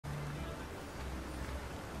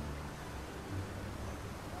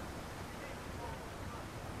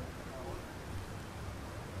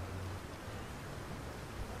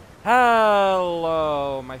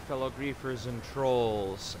Hello, my fellow griefers and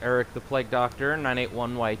trolls. Eric the Plague Doctor,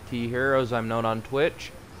 981YT here, as I'm known on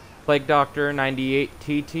Twitch. Plague Doctor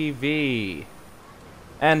 98TTV.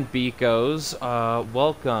 And beekos,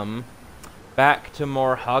 welcome back to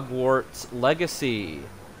more Hogwarts Legacy.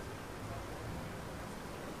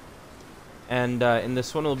 And in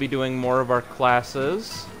this one we'll be doing more of our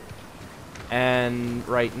classes. And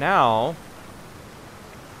right now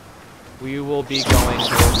we will be going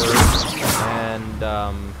over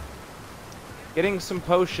and getting some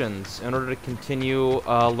potions in order to continue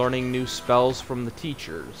learning new spells from the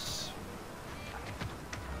teachers.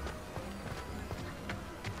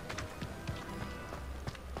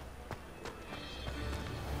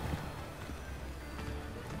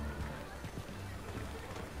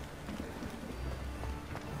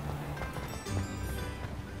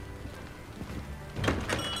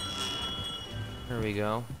 There we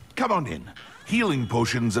go. Come on in. Healing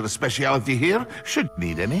potions are a speciality here. Should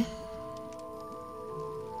need any.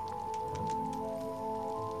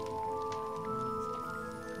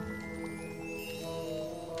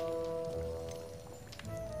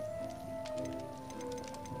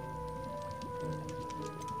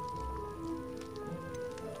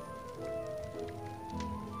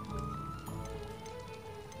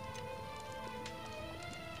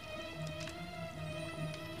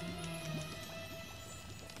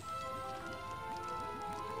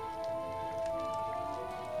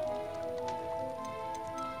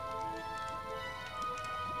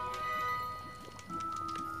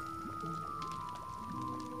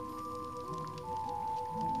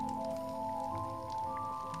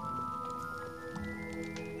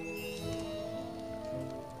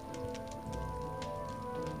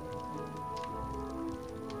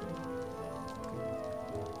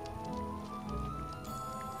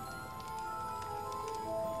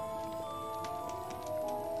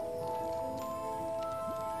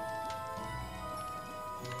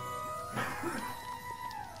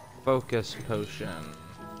 Focus potion.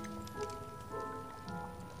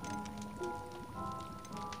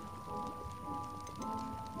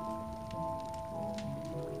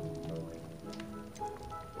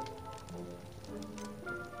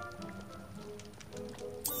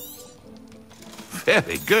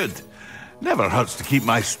 Very good. Never hurts to keep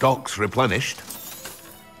my stocks replenished.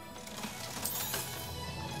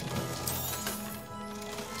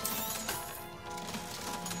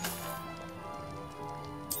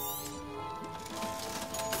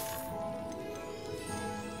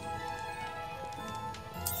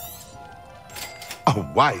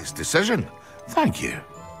 A wise decision. Thank you.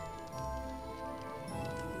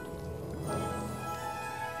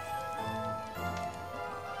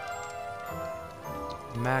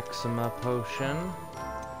 Maxima potion.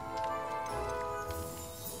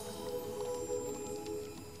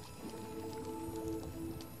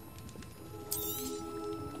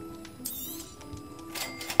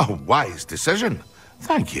 A wise decision.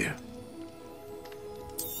 Thank you.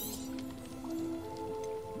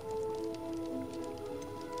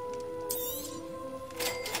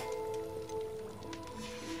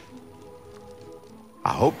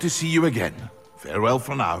 I hope to see you again. Farewell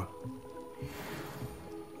for now.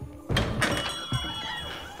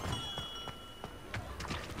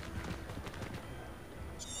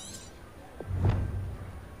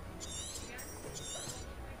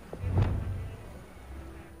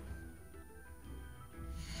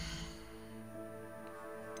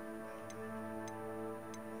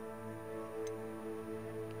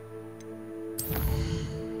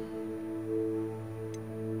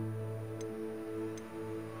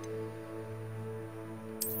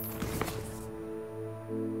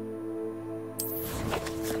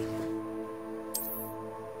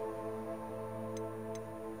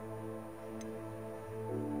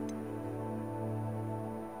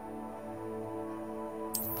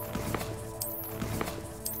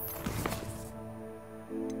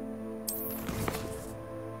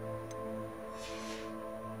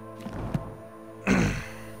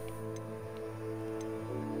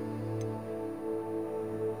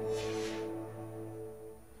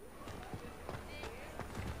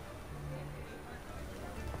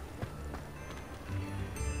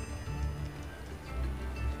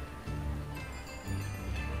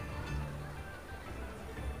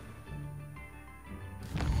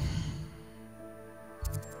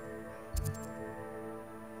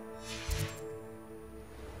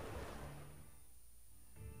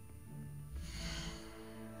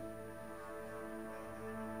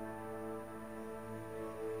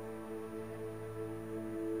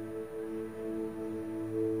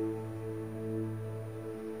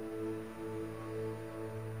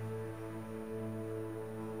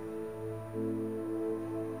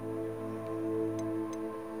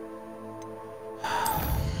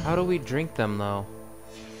 How do we drink them, though?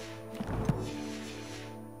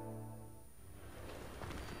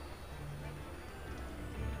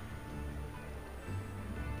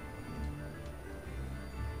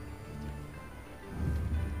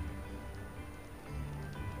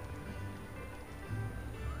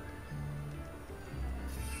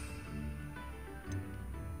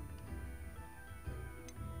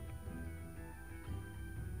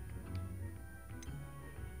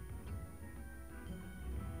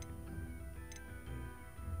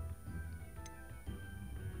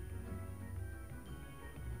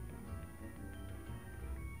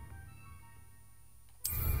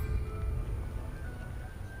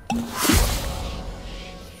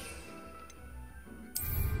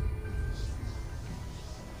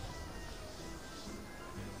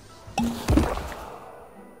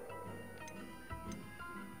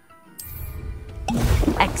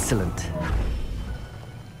 Excellent.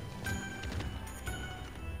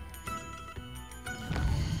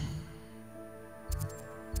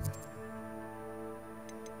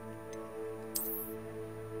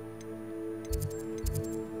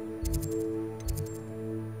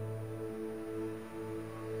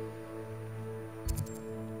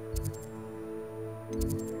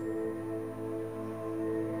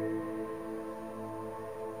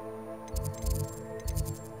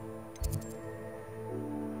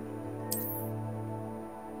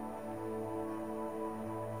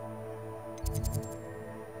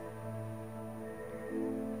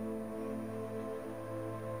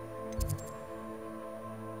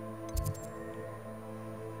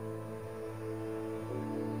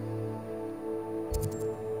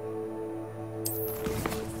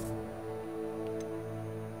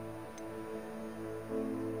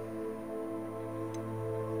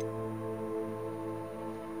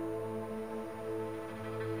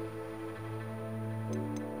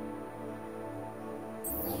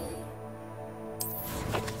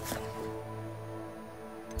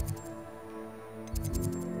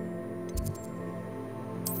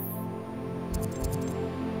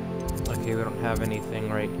 Okay, we don't have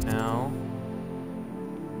anything right now.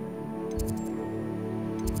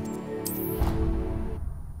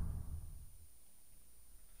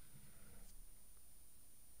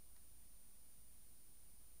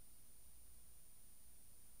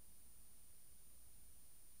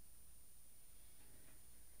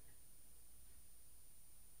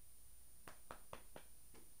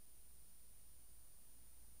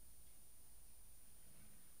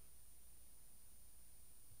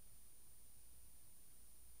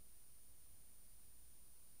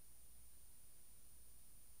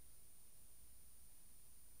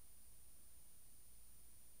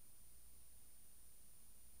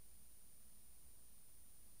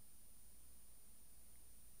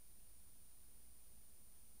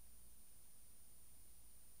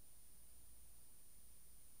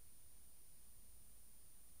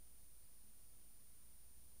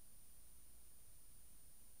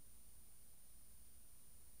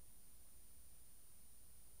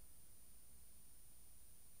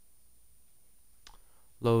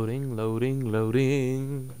 Loading, loading,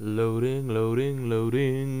 loading, loading, loading,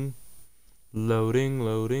 loading, loading,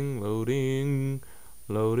 loading, loading,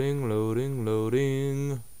 loading, loading,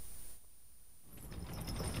 loading.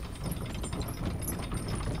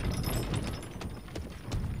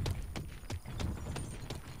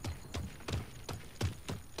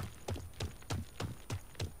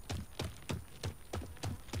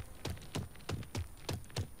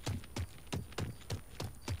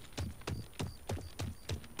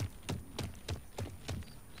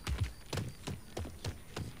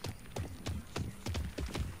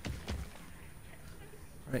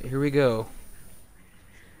 Right, here we go.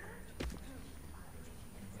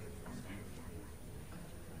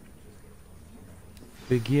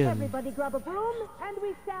 Begin. Everybody grab a broom, and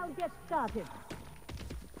we shall get started.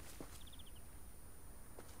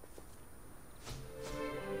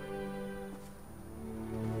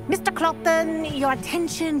 Mr. Clopton, your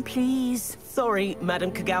attention, please. Sorry,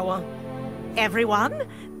 Madam Kagawa. Everyone,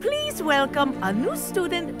 please welcome a new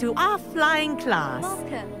student to our flying class.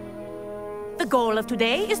 Welcome. The goal of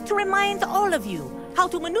today is to remind all of you how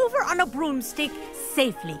to maneuver on a broomstick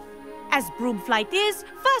safely, as broom flight is,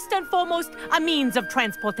 first and foremost, a means of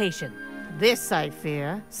transportation. This, I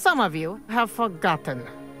fear, some of you have forgotten.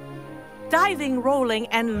 Diving, rolling,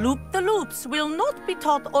 and loop-the-loops will not be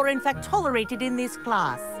taught or in fact tolerated in this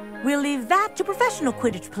class. We'll leave that to professional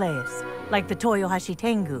Quidditch players, like the Toyohashi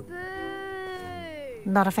Tengu.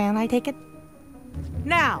 Not a fan, I take it?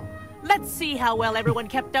 Now, let's see how well everyone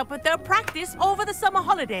kept up with their practice over the summer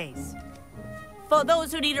holidays. For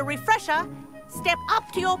those who need a refresher, step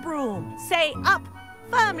up to your broom. Say up,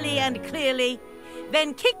 firmly and clearly.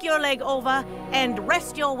 Then kick your leg over and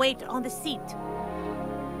rest your weight on the seat.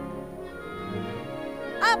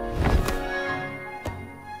 Up!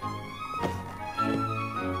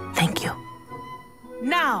 Thank you.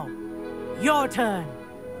 Now, your turn.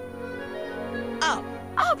 Up.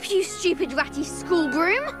 Up, you stupid ratty school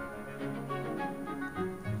broom!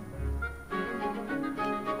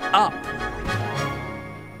 Up.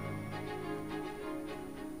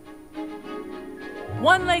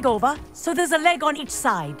 One leg over, so there's a leg on each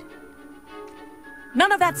side.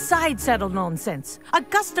 None of that side saddle nonsense. A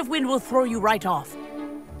gust of wind will throw you right off.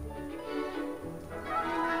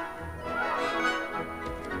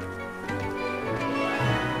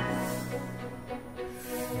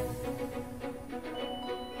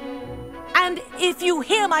 And if you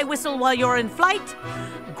hear my whistle while you're in flight,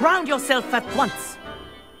 ground yourself at once.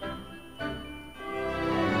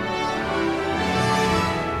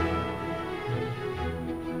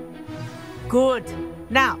 Good.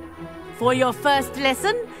 Now, for your first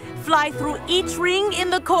lesson, fly through each ring in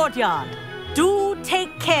the courtyard. Do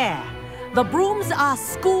take care. The brooms are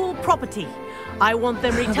school property. I want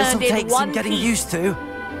them returned This'll in take some one getting piece. used to.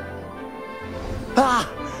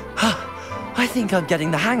 I think I'm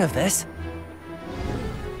getting the hang of this.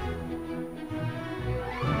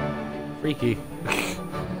 Freaky.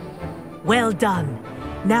 Well done.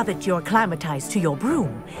 Now that you're acclimatized to your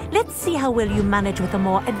broom, let's see how well you manage with a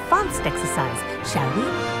more advanced exercise, shall we?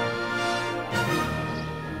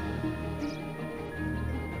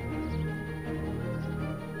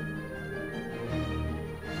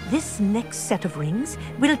 This next set of rings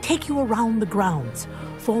will take you around the grounds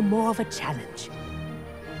for more of a challenge.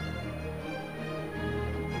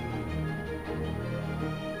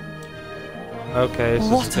 Okay, so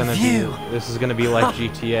What a view. This is gonna be like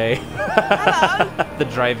GTA. Hello. The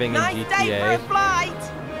driving in Nice day for a GTA. flight.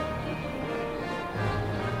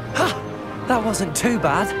 That wasn't too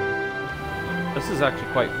bad. This is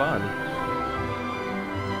actually quite fun.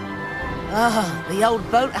 Ah, the old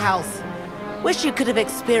boathouse. Wish you could have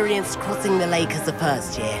experienced crossing the lake as a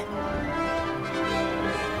first year.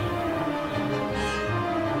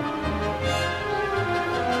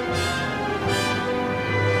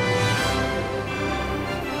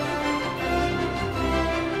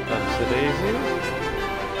 Daisy.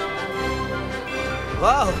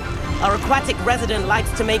 Whoa, our aquatic resident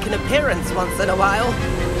likes to make an appearance once in a while.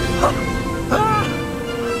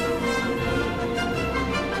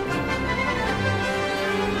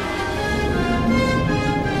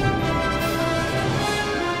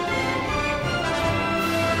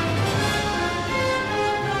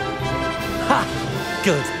 Ha!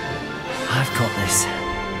 Good. I've got this.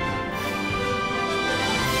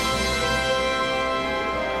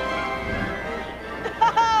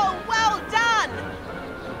 Oh, well done!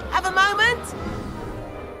 Have a moment?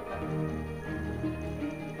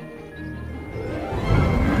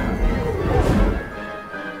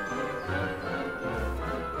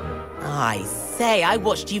 I say, I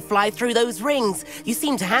watched you fly through those rings. You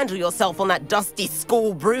seem to handle yourself on that dusty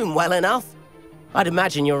school broom well enough. I'd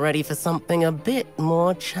imagine you're ready for something a bit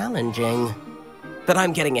more challenging. But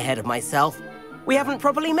I'm getting ahead of myself. We haven't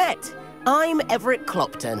properly met. I'm Everett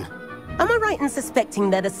Clopton. Am I right in suspecting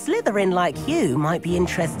that a Slytherin like you might be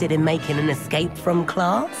interested in making an escape from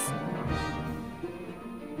class?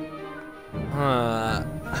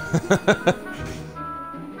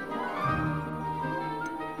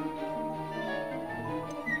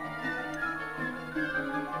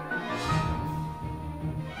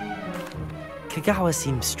 Kagawa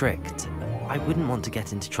seems strict. I wouldn't want to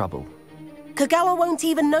get into trouble. Kagawa won't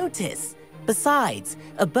even notice. Besides,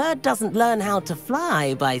 a bird doesn't learn how to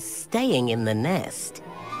fly by staying in the nest.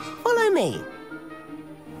 Follow me.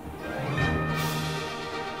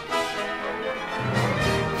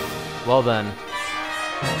 Well then.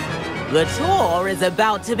 The tour is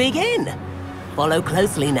about to begin. Follow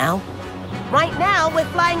closely now. Right now, we're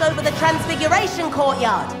flying over the Transfiguration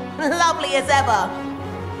Courtyard. Lovely as ever.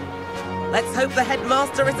 Let's hope the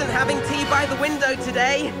headmaster isn't having tea by the window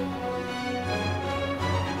today.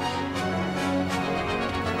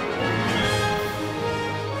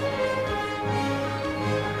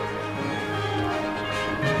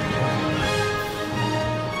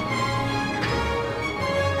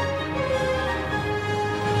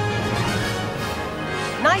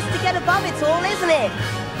 Nice to get above it all, isn't it?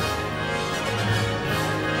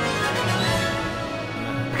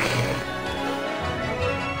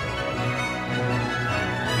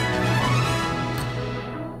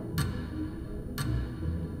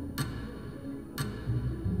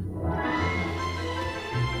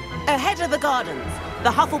 Ahead of the gardens, the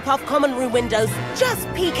Hufflepuff common room windows just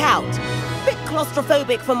peek out. Bit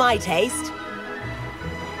claustrophobic for my taste.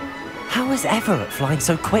 How is Everett flying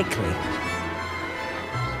so quickly?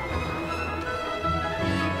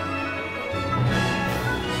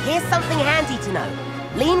 Here's something handy to know.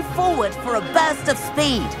 Lean forward for a burst of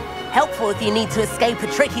speed. Helpful if you need to escape a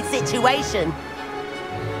tricky situation.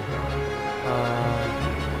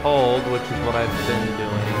 Hold, which is what I've been doing.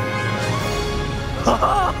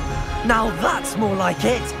 Now that's more like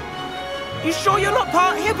it! You sure you're not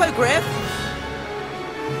part hippogriff?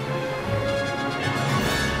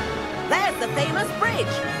 There's the famous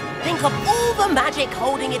bridge. Think of all the magic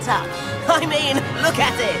holding it up. I mean, look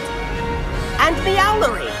at it. And the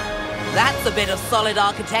owlery. That's a bit of solid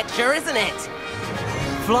architecture, isn't it?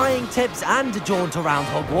 Flying tips and a jaunt around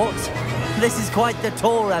Hogwarts. This is quite the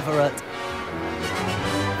tour, Everett.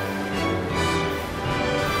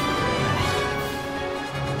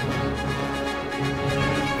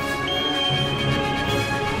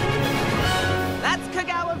 That's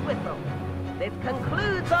Kagawa's whistle. This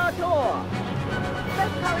concludes our tour.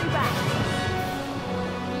 Let's hurry back.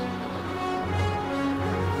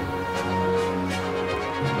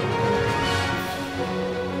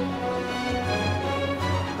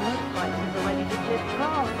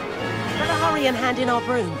 Better hurry and hand in our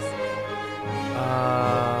brooms.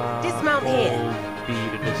 Dismount here. Hold B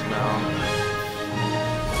to dismount.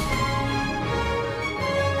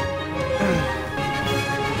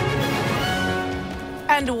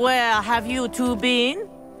 And where have you two been?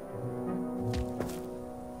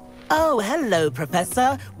 Oh, hello,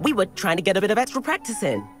 Professor. We were trying to get a bit of extra practice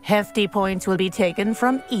in. Hefty points will be taken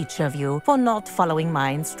from each of you for not following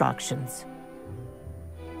my instructions.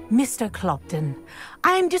 Mr. Clopton,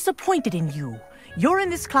 I am disappointed in you. You're in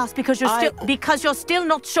this class because you're still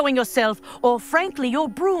not showing yourself, or frankly, your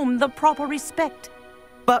broom, the proper respect.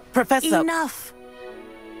 But, Professor... Enough!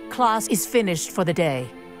 Class is finished for the day.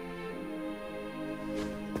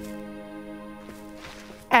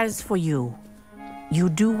 As for you, you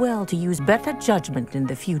do well to use better judgment in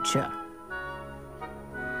the future.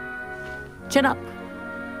 Chin up.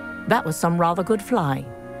 That was some rather good flying.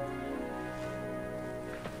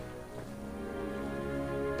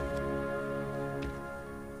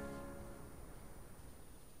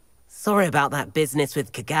 Sorry about that business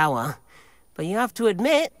with Kagawa, but you have to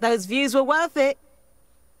admit, those views were worth it.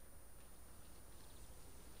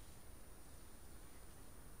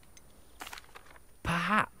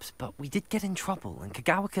 Perhaps, but we did get in trouble, and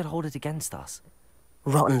Kagawa could hold it against us.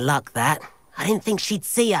 Rotten luck, that. I didn't think she'd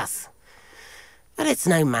see us. But it's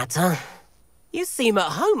no matter. You seem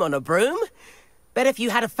at home on a broom. Bet if you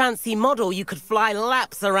had a fancy model, you could fly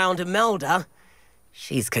laps around Imelda.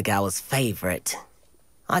 She's Kagawa's favorite.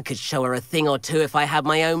 I could show her a thing or two if I had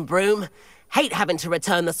my own broom. Hate having to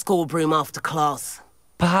return the school broom after class.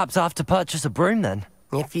 Perhaps I have to purchase a broom, then?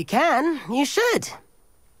 If you can, you should.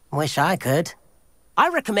 Wish I could. I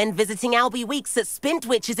recommend visiting Albie Weeks at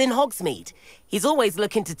Spintwitches in Hogsmeade. He's always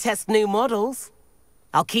looking to test new models.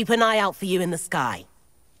 I'll keep an eye out for you in the sky.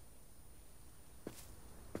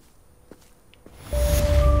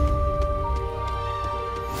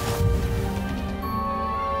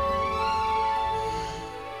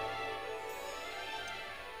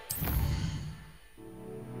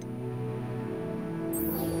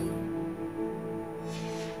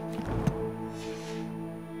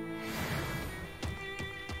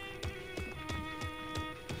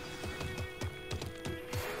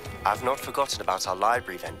 I've not forgotten about our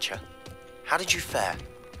library venture. How did you fare?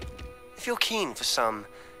 If you're keen for some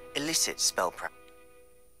illicit spell practice.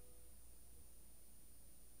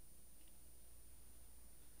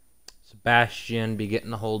 Sebastian be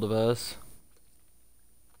getting a hold of us.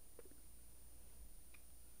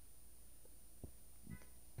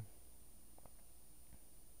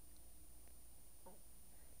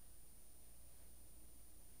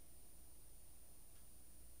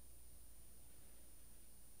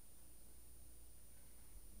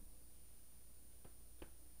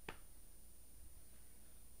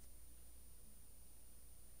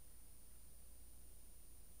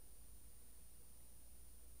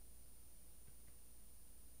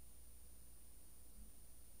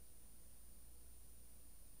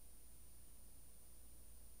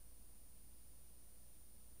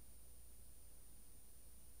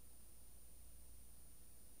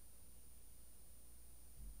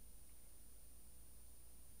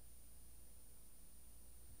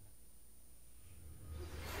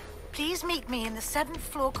 Please meet me in the 7th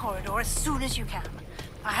floor corridor as soon as you can.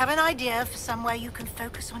 I have an idea for somewhere you can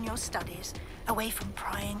focus on your studies, away from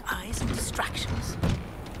prying eyes and distractions.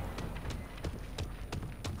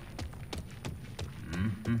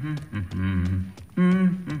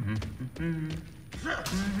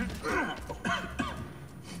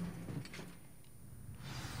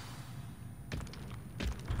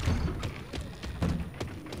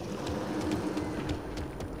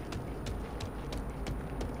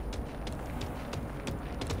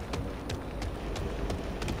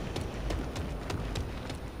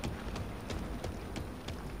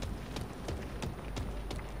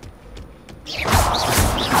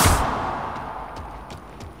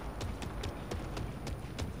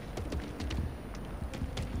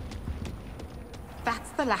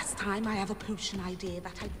 the last time I have a potion idea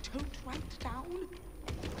that I don't write down.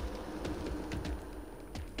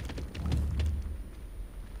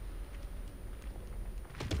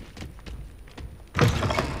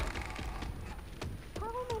 How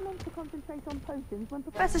am I meant to concentrate on potions when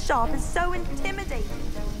Professor Sharp is so intimidating?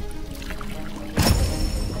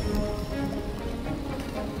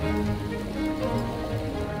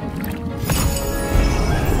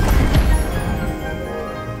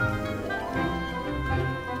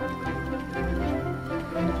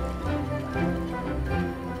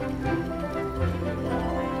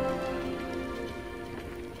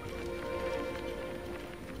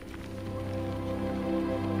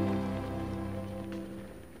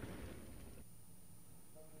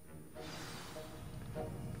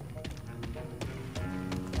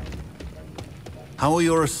 How are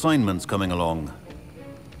your assignments coming along?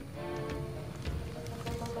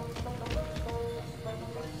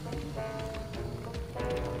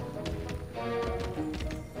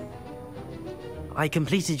 I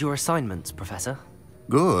completed your assignments, Professor.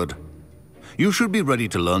 Good. You should be ready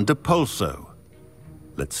to learn Depulso.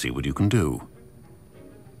 Let's see what you can do.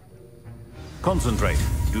 Concentrate.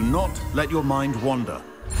 Do not let your mind wander.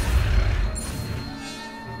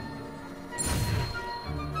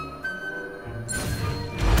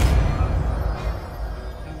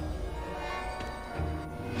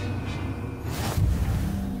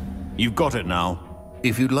 You've got it now.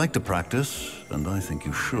 If you'd like to practice, and I think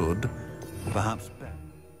you should, perhaps...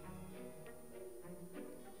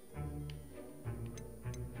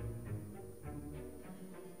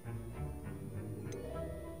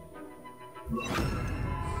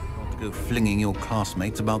 Not to go flinging your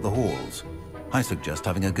classmates about the halls. I suggest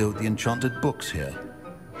having a go at the enchanted books here.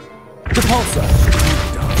 Depulso!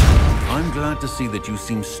 I'm glad to see that you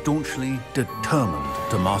seem staunchly determined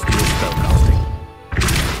to master your spellcasting.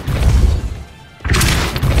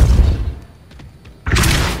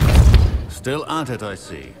 Still at it, I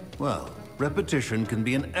see. Well, repetition can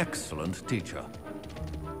be an excellent teacher.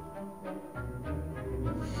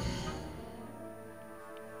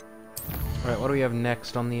 Alright, what do we have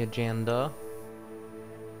next on the agenda?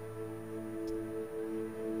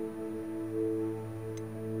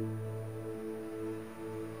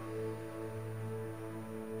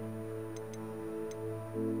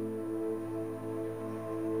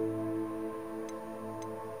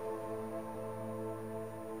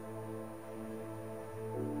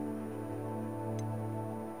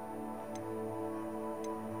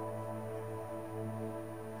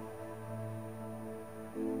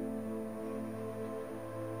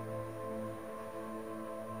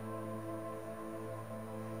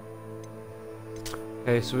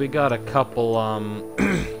 Okay, so we got a couple,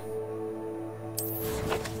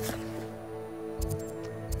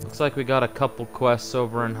 looks like we got a couple quests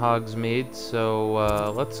over in Hogsmeade,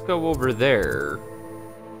 so, let's go over there.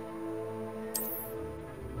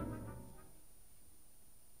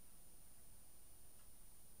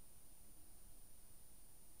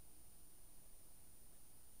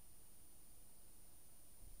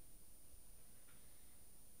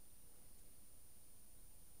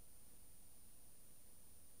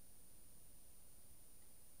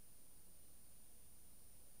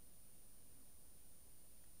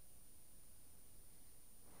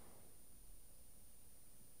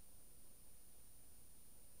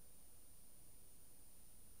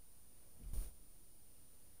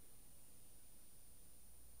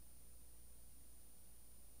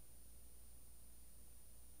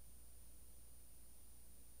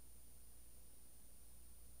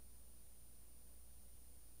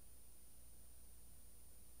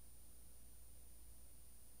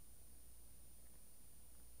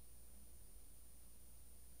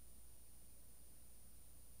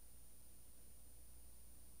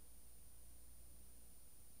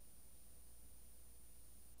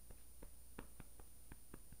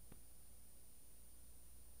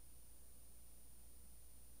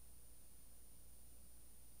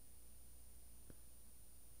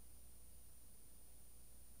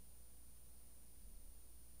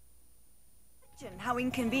 How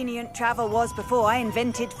inconvenient travel was before I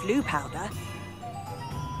invented flu powder.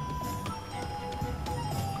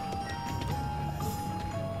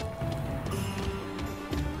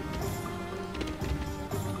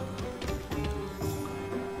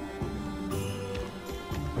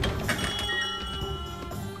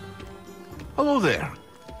 Hello there.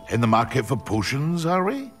 In the market for potions, are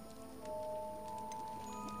we?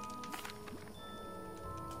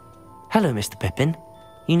 Hello, Mr. Pippin.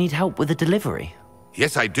 You need help with a delivery?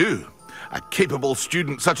 Yes, I do. A capable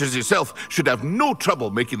student such as yourself should have no trouble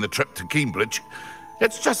making the trip to Cambridge.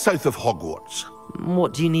 It's just south of Hogwarts.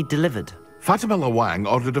 What do you need delivered? Fatima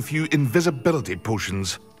Lawang ordered a few invisibility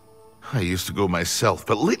potions. I used to go myself,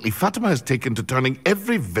 but lately Fatima has taken to turning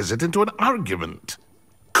every visit into an argument.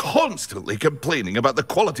 Constantly complaining about the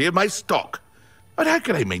quality of my stock. But how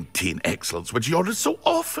can I maintain excellence when she orders so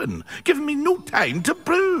often, giving me no time to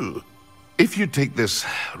brew? If you take this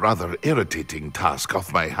rather irritating task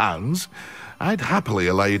off my hands, I'd happily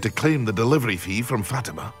allow you to claim the delivery fee from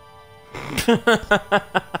Fatima.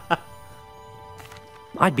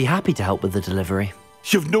 I'd be happy to help with the delivery.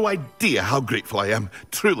 You've no idea how grateful I am,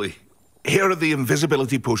 truly. Here are the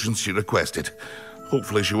invisibility potions she requested.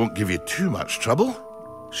 Hopefully she won't give you too much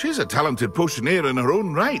trouble. She's a talented potioneer in her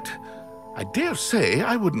own right. I dare say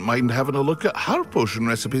I wouldn't mind having a look at her potion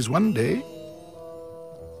recipes one day.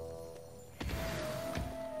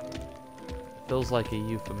 Feels like a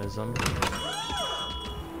euphemism.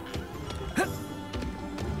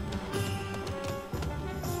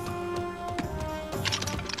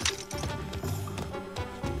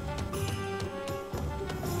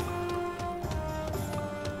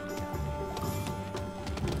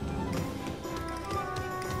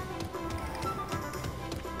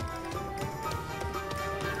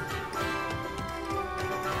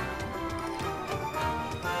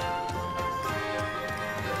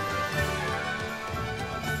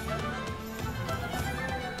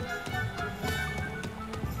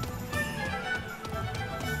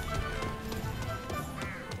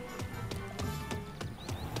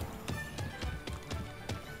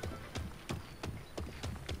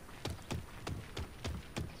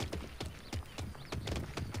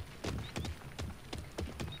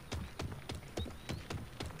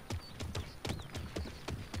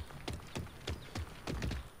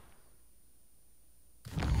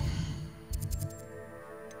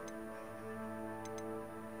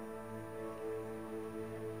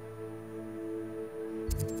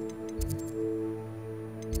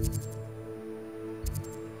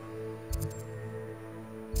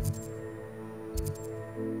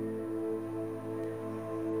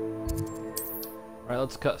 Alright,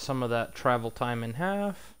 let's cut some of that travel time in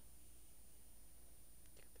half.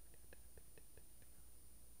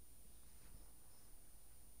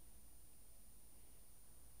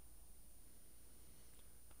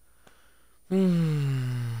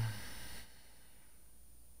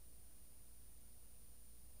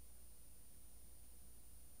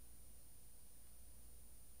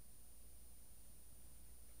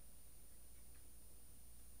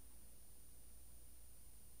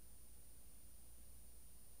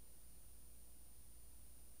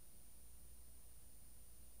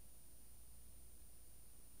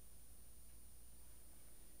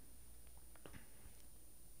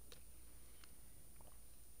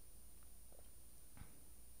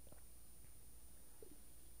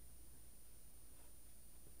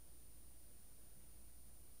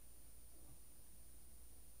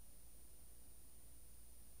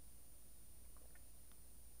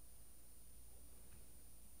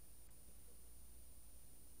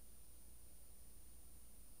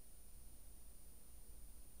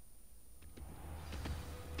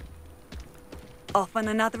 Off on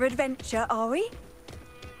another adventure, are we?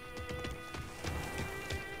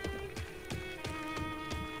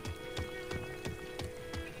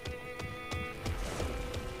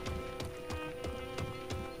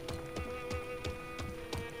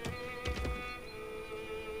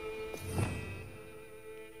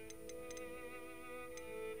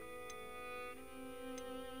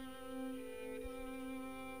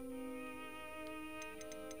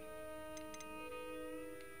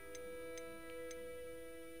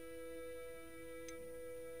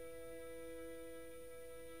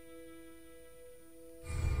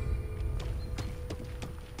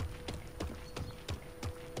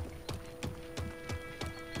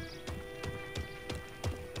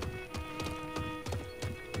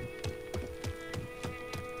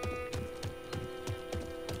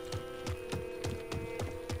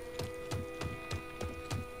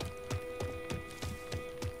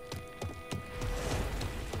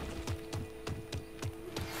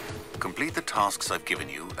 Complete the tasks I've given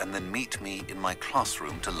you, and then meet me in my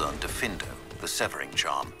classroom to learn Defindo, the severing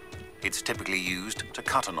charm. It's typically used to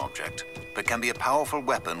cut an object, but can be a powerful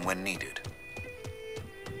weapon when needed.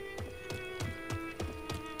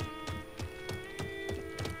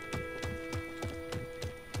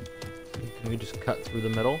 Can we just cut through the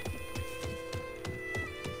middle?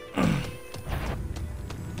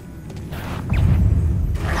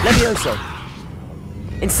 Levioso!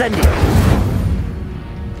 Incendio!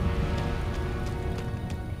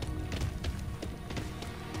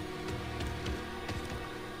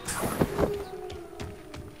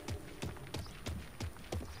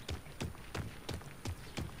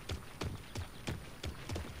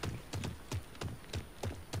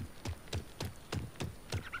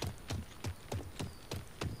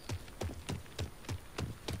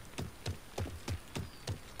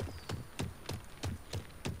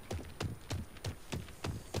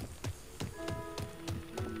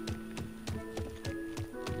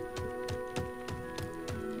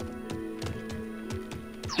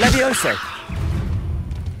 Levioso!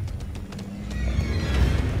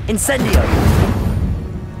 Incendio!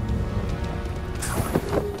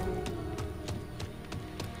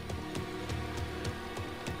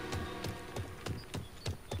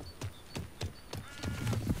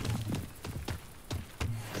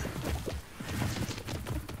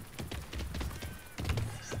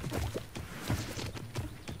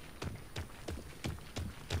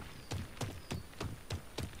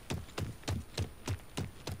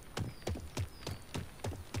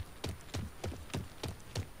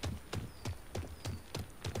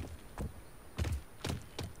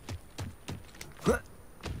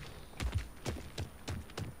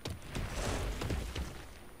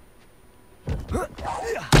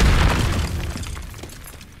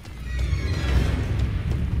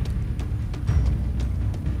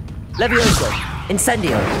 Levioso!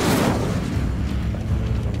 Incendio!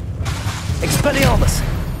 Expelliarmus!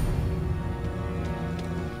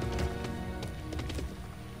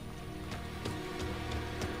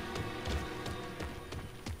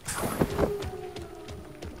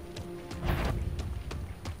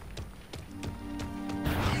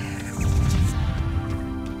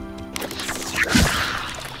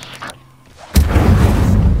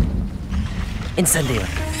 Incendio!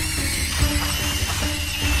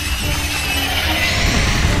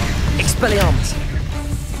 Expelliarmus!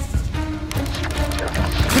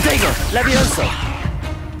 Protego! Levioso!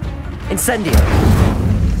 Incendio!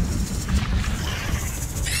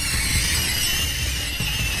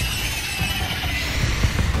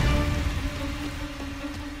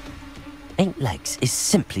 Eight legs is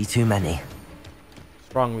simply too many.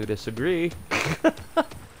 Strongly disagree.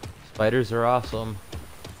 Spiders are awesome.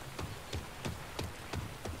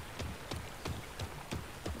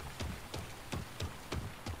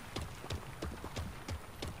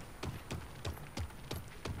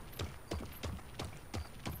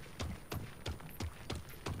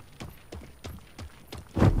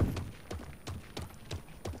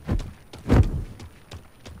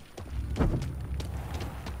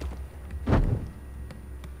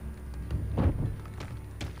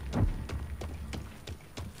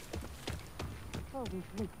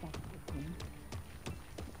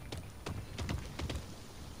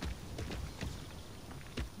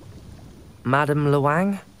 Madam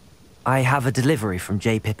Luang, I have a delivery from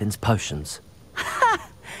J. Pippin's potions.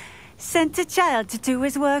 Sent a child to do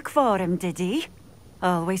his work for him, did he?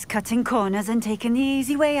 Always cutting corners and taking the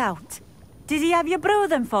easy way out. Did he have you brew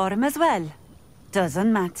them for him as well?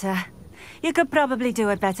 Doesn't matter. You could probably do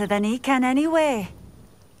it better than he can anyway.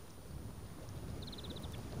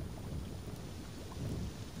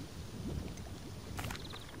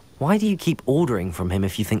 Why do you keep ordering from him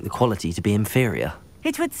if you think the quality to be inferior?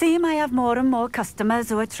 It would seem I have more and more customers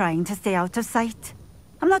who are trying to stay out of sight.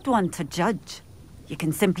 I'm not one to judge. You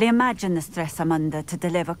can simply imagine the stress I'm under to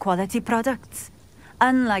deliver quality products.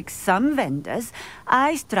 Unlike some vendors,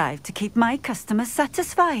 I strive to keep my customers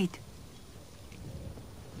satisfied.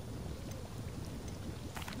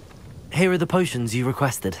 Here are the potions you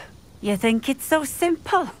requested. You think it's so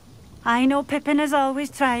simple? I know Pippin is always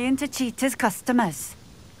trying to cheat his customers.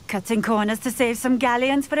 Cutting corners to save some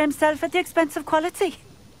galleons for himself at the expense of quality.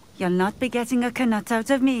 You'll not be getting a canut out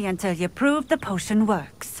of me until you prove the potion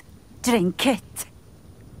works. Drink it.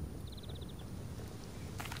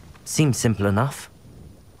 Seems simple enough.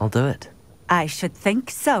 I'll do it. I should think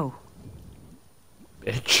so.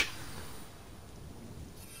 Bitch.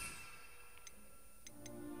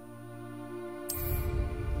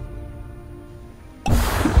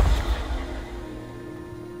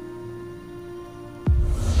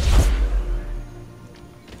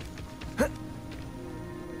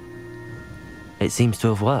 It seems to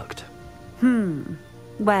have worked.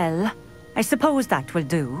 Well, I suppose that will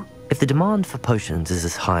do. If the demand for potions is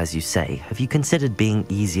as high as you say, have you considered being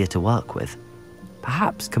easier to work with?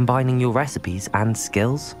 Perhaps combining your recipes and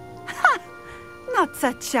skills? Ha! Not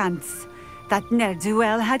a chance. That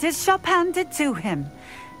ne'er-do-well had his shop handed to him.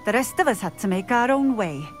 The rest of us had to make our own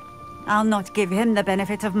way. I'll not give him the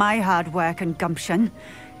benefit of my hard work and gumption.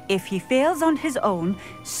 If he fails on his own,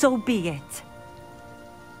 so be it.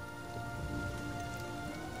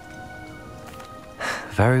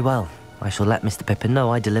 Very well. I shall let Mr. Pippin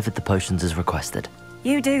know I delivered the potions as requested.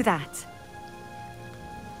 You do that.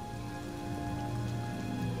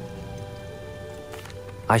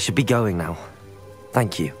 I should be going now.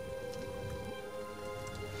 Thank you.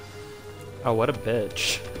 Oh, what a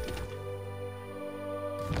bitch.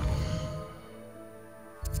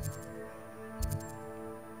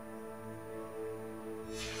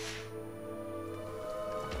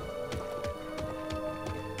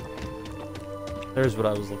 There's what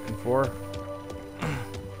I was looking for.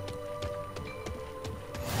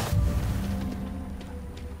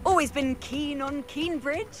 always been keen on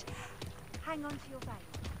Keenbridge. Hang on to your bag.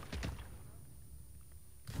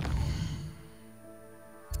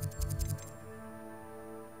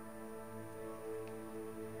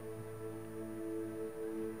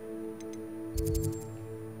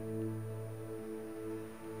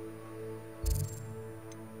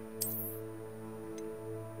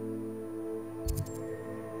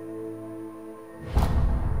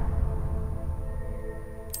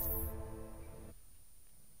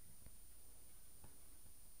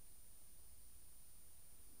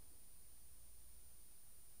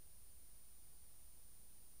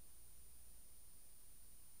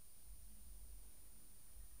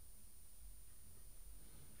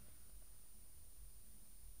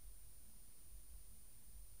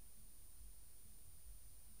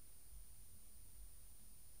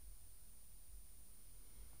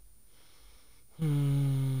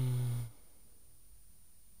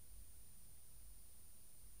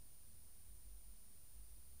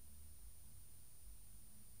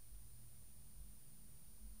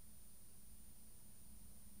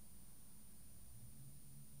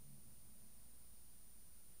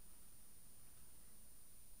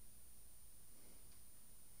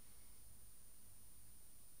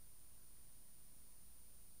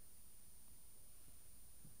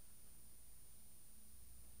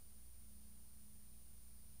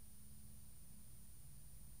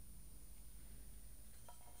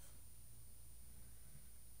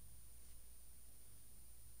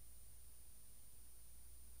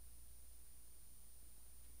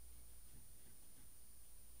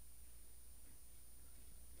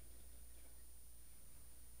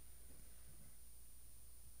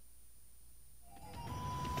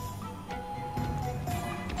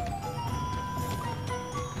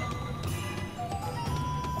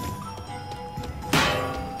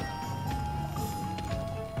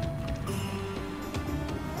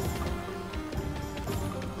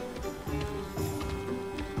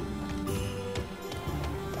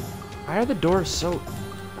 Why are the doors so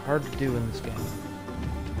hard to do in this game?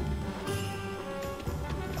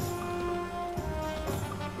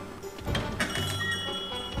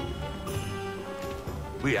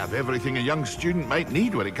 We have everything a young student might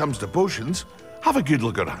need when it comes to potions. Have a good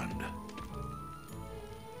look around.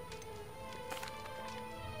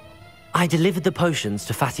 I delivered the potions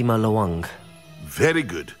to Fatima Lawang. Very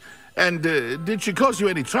good. And did she cause you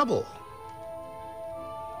any trouble?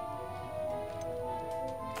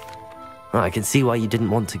 I can see why you didn't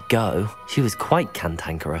want to go. She was quite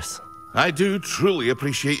cantankerous. I do truly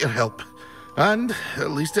appreciate your help. And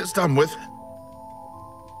at least it's done with.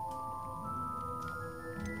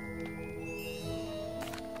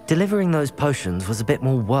 Delivering those potions was a bit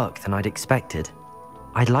more work than I'd expected.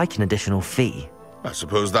 I'd like an additional fee. I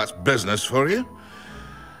suppose that's business for you.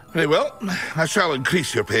 Very well, I shall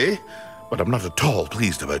increase your pay, but I'm not at all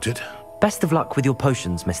pleased about it. Best of luck with your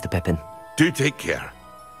potions, Mr. Pippin. Do take care.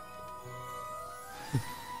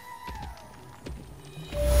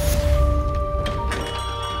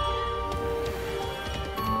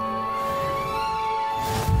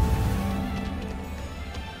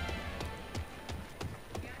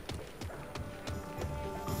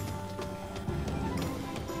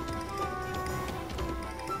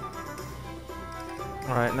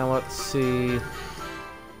 Alright, now let's see.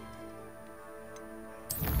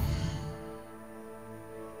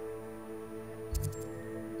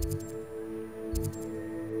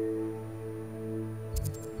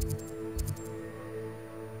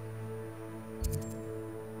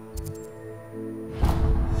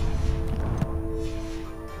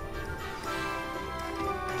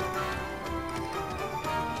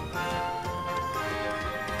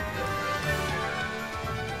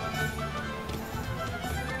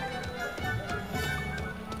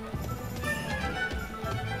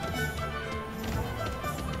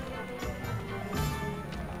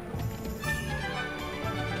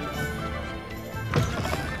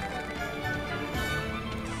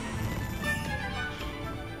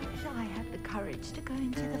 To go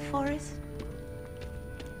into the forest?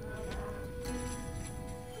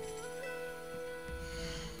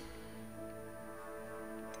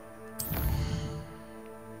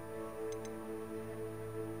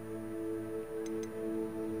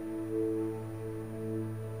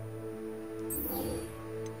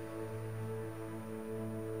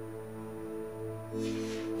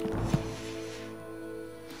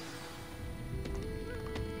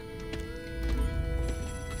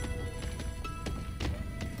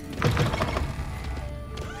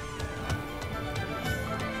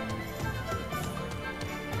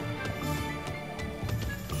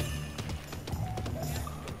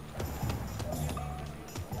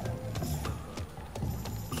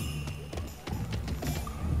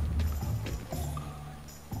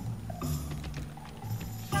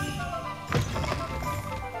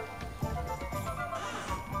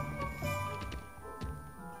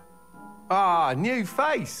 Ah, new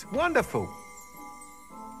face. Wonderful.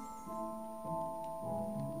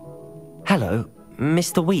 Hello,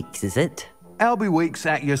 Mr. Weeks, is it? Albie Weeks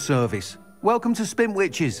at your service. Welcome to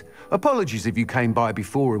Spintwitches. Apologies if you came by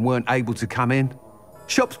before and weren't able to come in.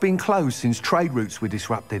 Shop's been closed since trade routes were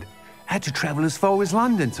disrupted. Had to travel as far as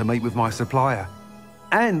London to meet with my supplier.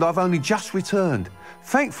 And I've only just returned,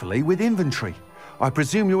 thankfully with inventory. I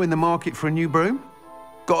presume you're in the market for a new broom?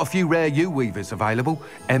 Got a few rare yew-weavers available.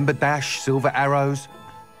 Ember Dash, Silver Arrows.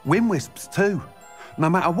 Wind Wisps too. No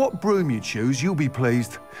matter what broom you choose, you'll be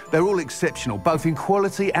pleased. They're all exceptional, both in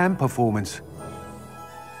quality and performance.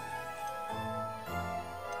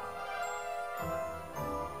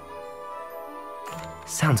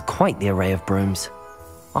 Sounds quite the array of brooms.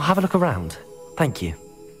 I'll have a look around. Thank you.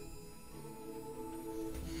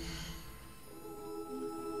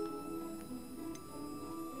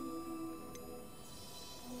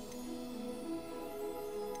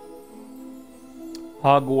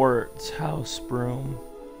 Hogwarts house broom.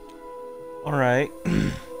 Alright.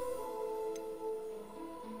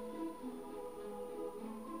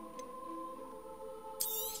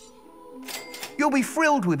 You'll be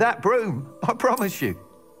thrilled with that broom, I promise you.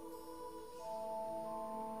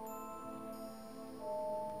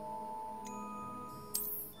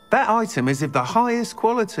 That item is of the highest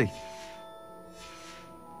quality.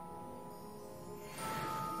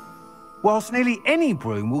 Whilst nearly any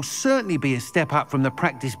broom will certainly be a step up from the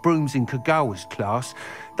practice brooms in Kagawa's class,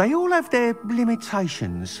 they all have their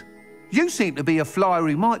limitations. You seem to be a flyer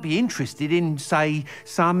who might be interested in, say,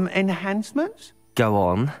 some enhancements? Go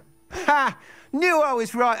on. Ha! Knew I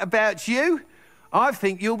was right about you. I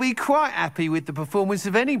think you'll be quite happy with the performance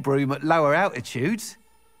of any broom at lower altitudes.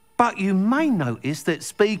 But you may notice that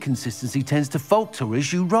speed consistency tends to falter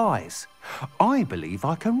as you rise. I believe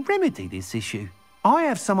I can remedy this issue. I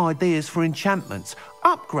have some ideas for enchantments,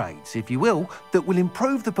 upgrades, if you will, that will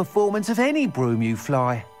improve the performance of any broom you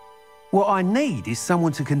fly. What I need is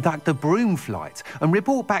someone to conduct a broom flight and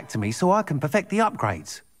report back to me so I can perfect the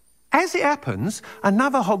upgrades. As it happens,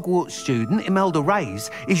 another Hogwarts student, Imelda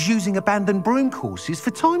Reyes, is using abandoned broom courses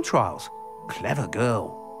for time trials. Clever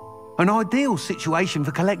girl. An ideal situation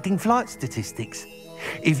for collecting flight statistics.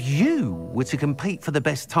 If you were to compete for the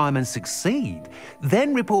best time and succeed,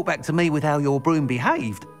 then report back to me with how your broom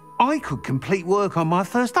behaved, I could complete work on my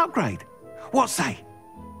first upgrade. What say?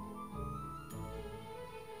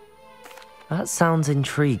 That sounds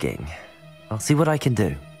intriguing. I'll see what I can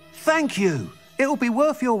do. Thank you. It'll be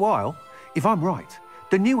worth your while. If I'm right,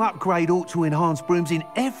 the new upgrade ought to enhance brooms in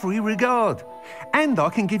every regard. And I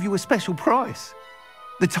can give you a special price.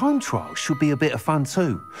 The time trial should be a bit of fun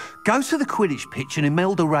too. Go to the Quidditch pitch and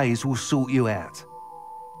Imelda Reyes will sort you out.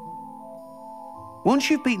 Once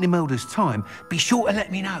you've beaten Imelda's time, be sure to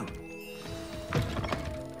let me know.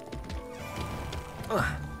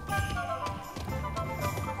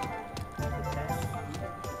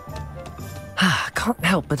 Can't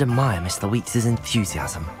help but admire Mr. Weeks'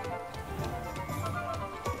 enthusiasm.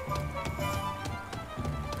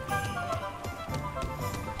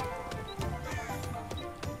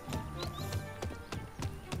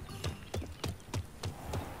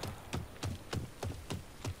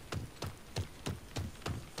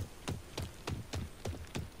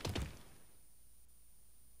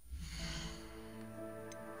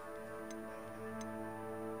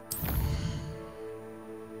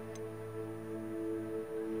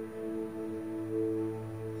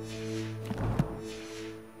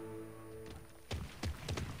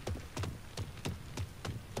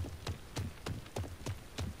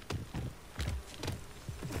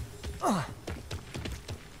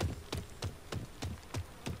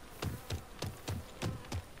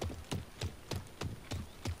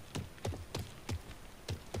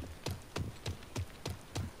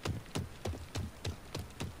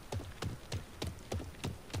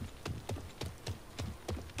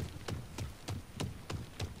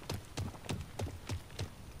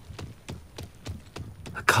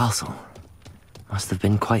 The castle must have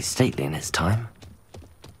been quite stately in its time.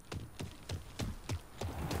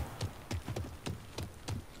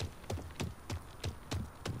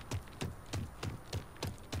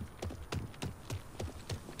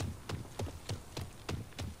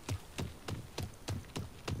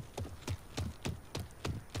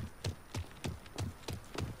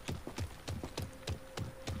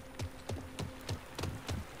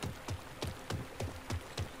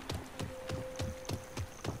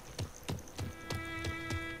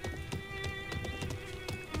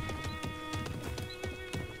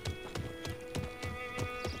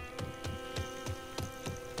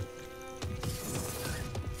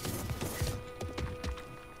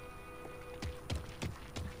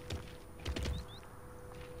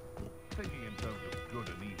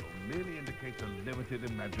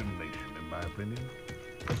 unlimited imagination, in my opinion.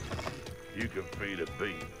 You can feed a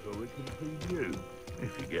beast, so it can feed you,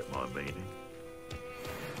 if you get my meaning.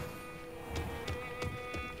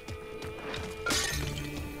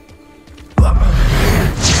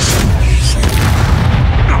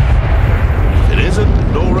 It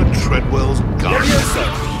isn't Nora Treadwell's gun.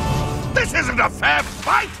 This isn't a fair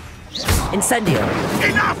fight! Incendio!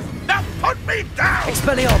 Enough! Now put me down!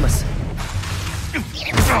 Expelliarmus!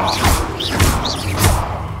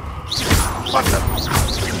 What the?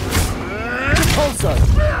 Also!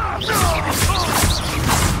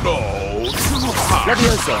 No!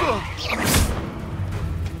 Levioso!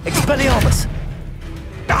 Expelliarmus!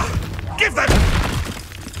 Give them!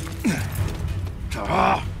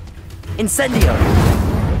 Incendio!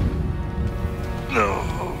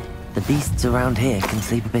 No. The beasts around here can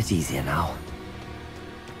sleep a bit easier now.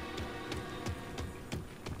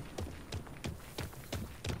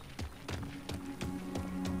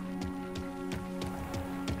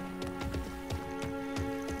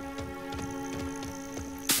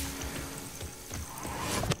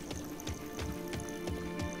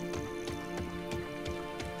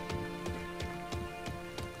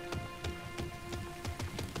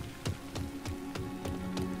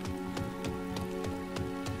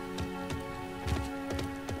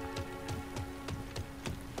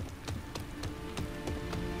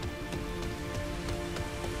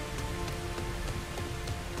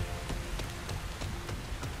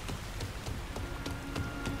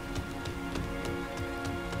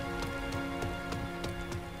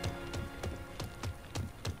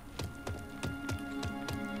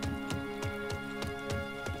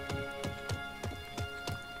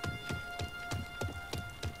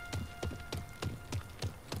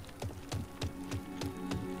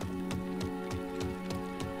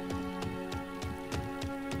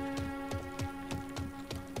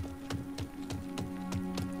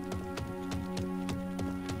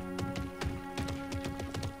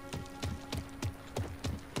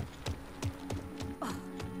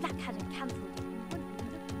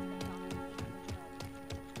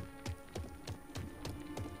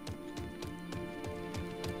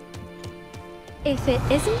 If it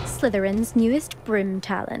isn't Slytherin's newest broom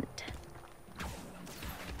talent.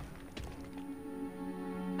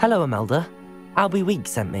 Hello, Imelda. Albie Week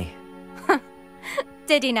sent me.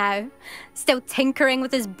 Did he now? Still tinkering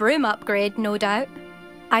with his broom upgrade, no doubt.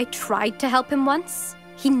 I tried to help him once.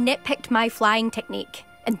 He nitpicked my flying technique,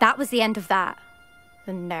 and that was the end of that.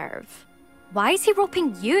 The nerve. Why is he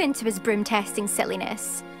roping you into his broom testing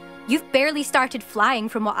silliness? You've barely started flying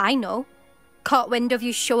from what I know. Caught wind of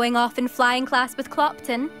you showing off in flying class with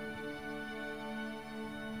Clopton.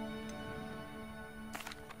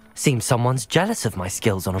 Seems someone's jealous of my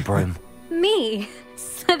skills on a broom. Me?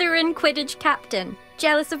 Slytherin Quidditch captain.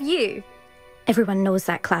 Jealous of you? Everyone knows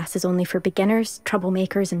that class is only for beginners,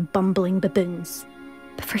 troublemakers, and bumbling baboons.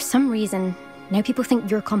 But for some reason, now people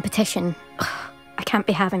think you're competition. Ugh, I can't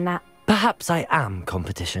be having that. Perhaps I am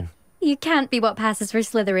competition. You can't be what passes for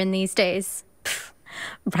Slytherin these days. Pfft,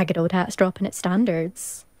 ragged old hat's dropping its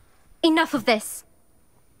standards. Enough of this.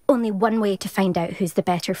 Only one way to find out who's the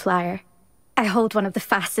better flyer. I hold one of the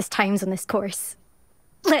fastest times on this course.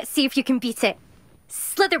 Let's see if you can beat it.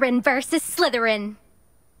 Slytherin versus Slytherin.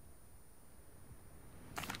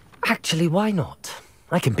 Actually, why not?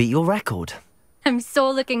 I can beat your record. I'm so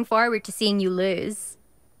looking forward to seeing you lose.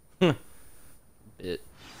 Bit.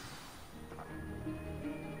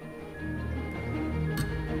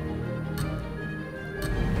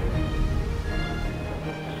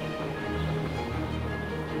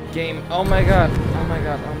 Game. Oh my god. Oh my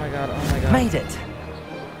god. Oh my god. Oh my god. Made it.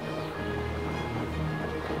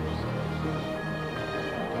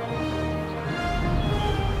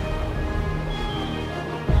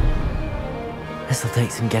 This'll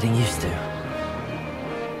take some getting used to.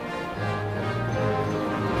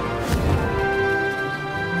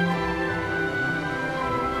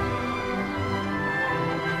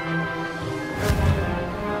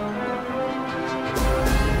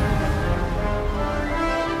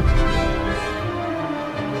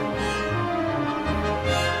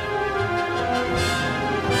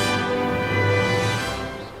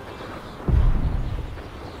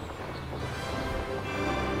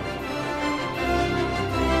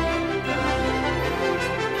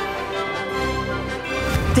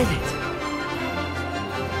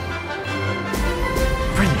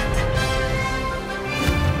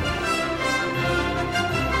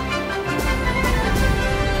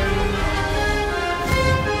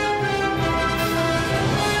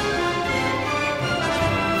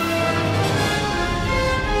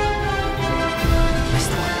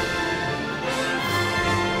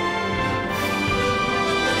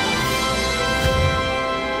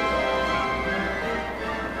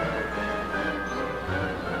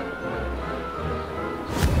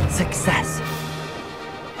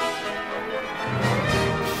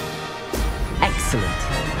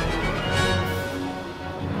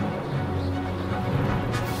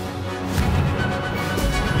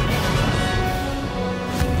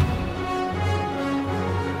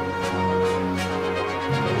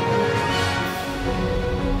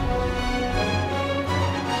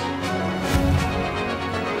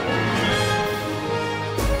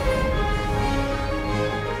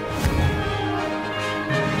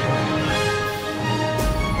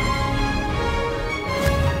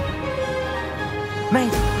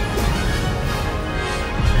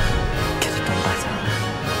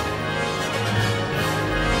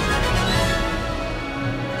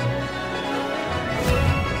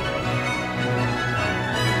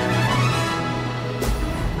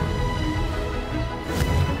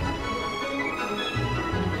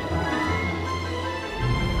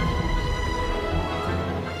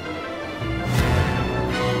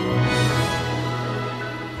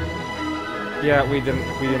 Yeah, we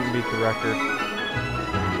didn't beat the record.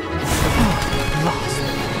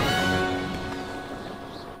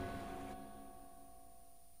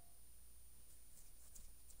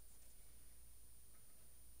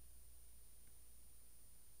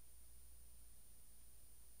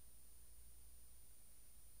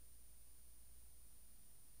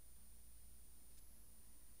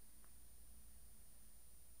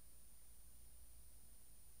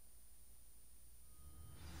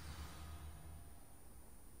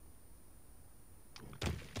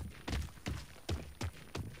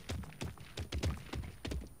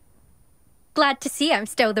 Glad to see I'm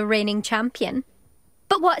still the reigning champion.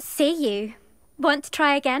 But what say you? Want to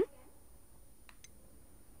try again?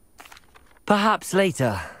 Perhaps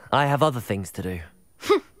later. I have other things to do.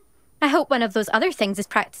 I hope one of those other things is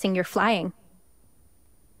practicing your flying.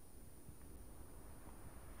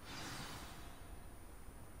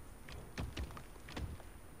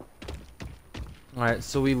 Alright,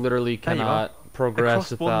 so we literally cannot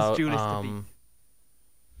progress without,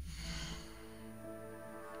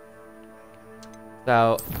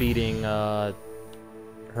 without beating, her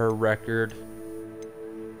record.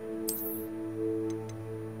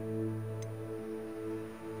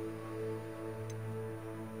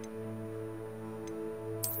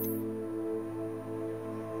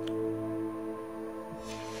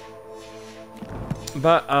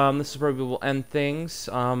 But, this is where we will end things.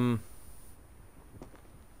 Yeah,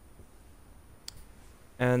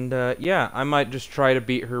 I might just try to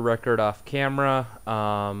beat her record off camera.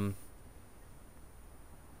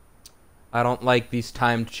 I don't like these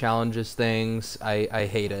timed challenges things. I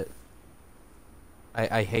hate it.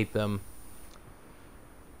 I hate them.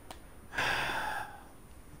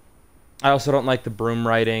 I also don't like the broom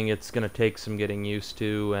riding. It's gonna take some getting used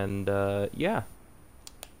to, and, yeah.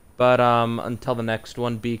 But, until the next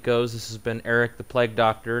one, beekos, this has been Eric the Plague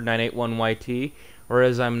Doctor, 981YT, or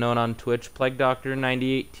as I'm known on Twitch, Plague Doctor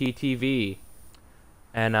 98TTV.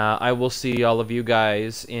 And, I will see all of you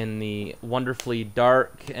guys in the wonderfully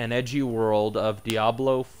dark and edgy world of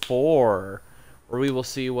Diablo 4, where we will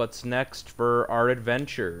see what's next for our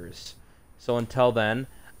adventures. So until then,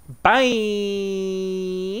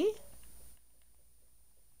 bye!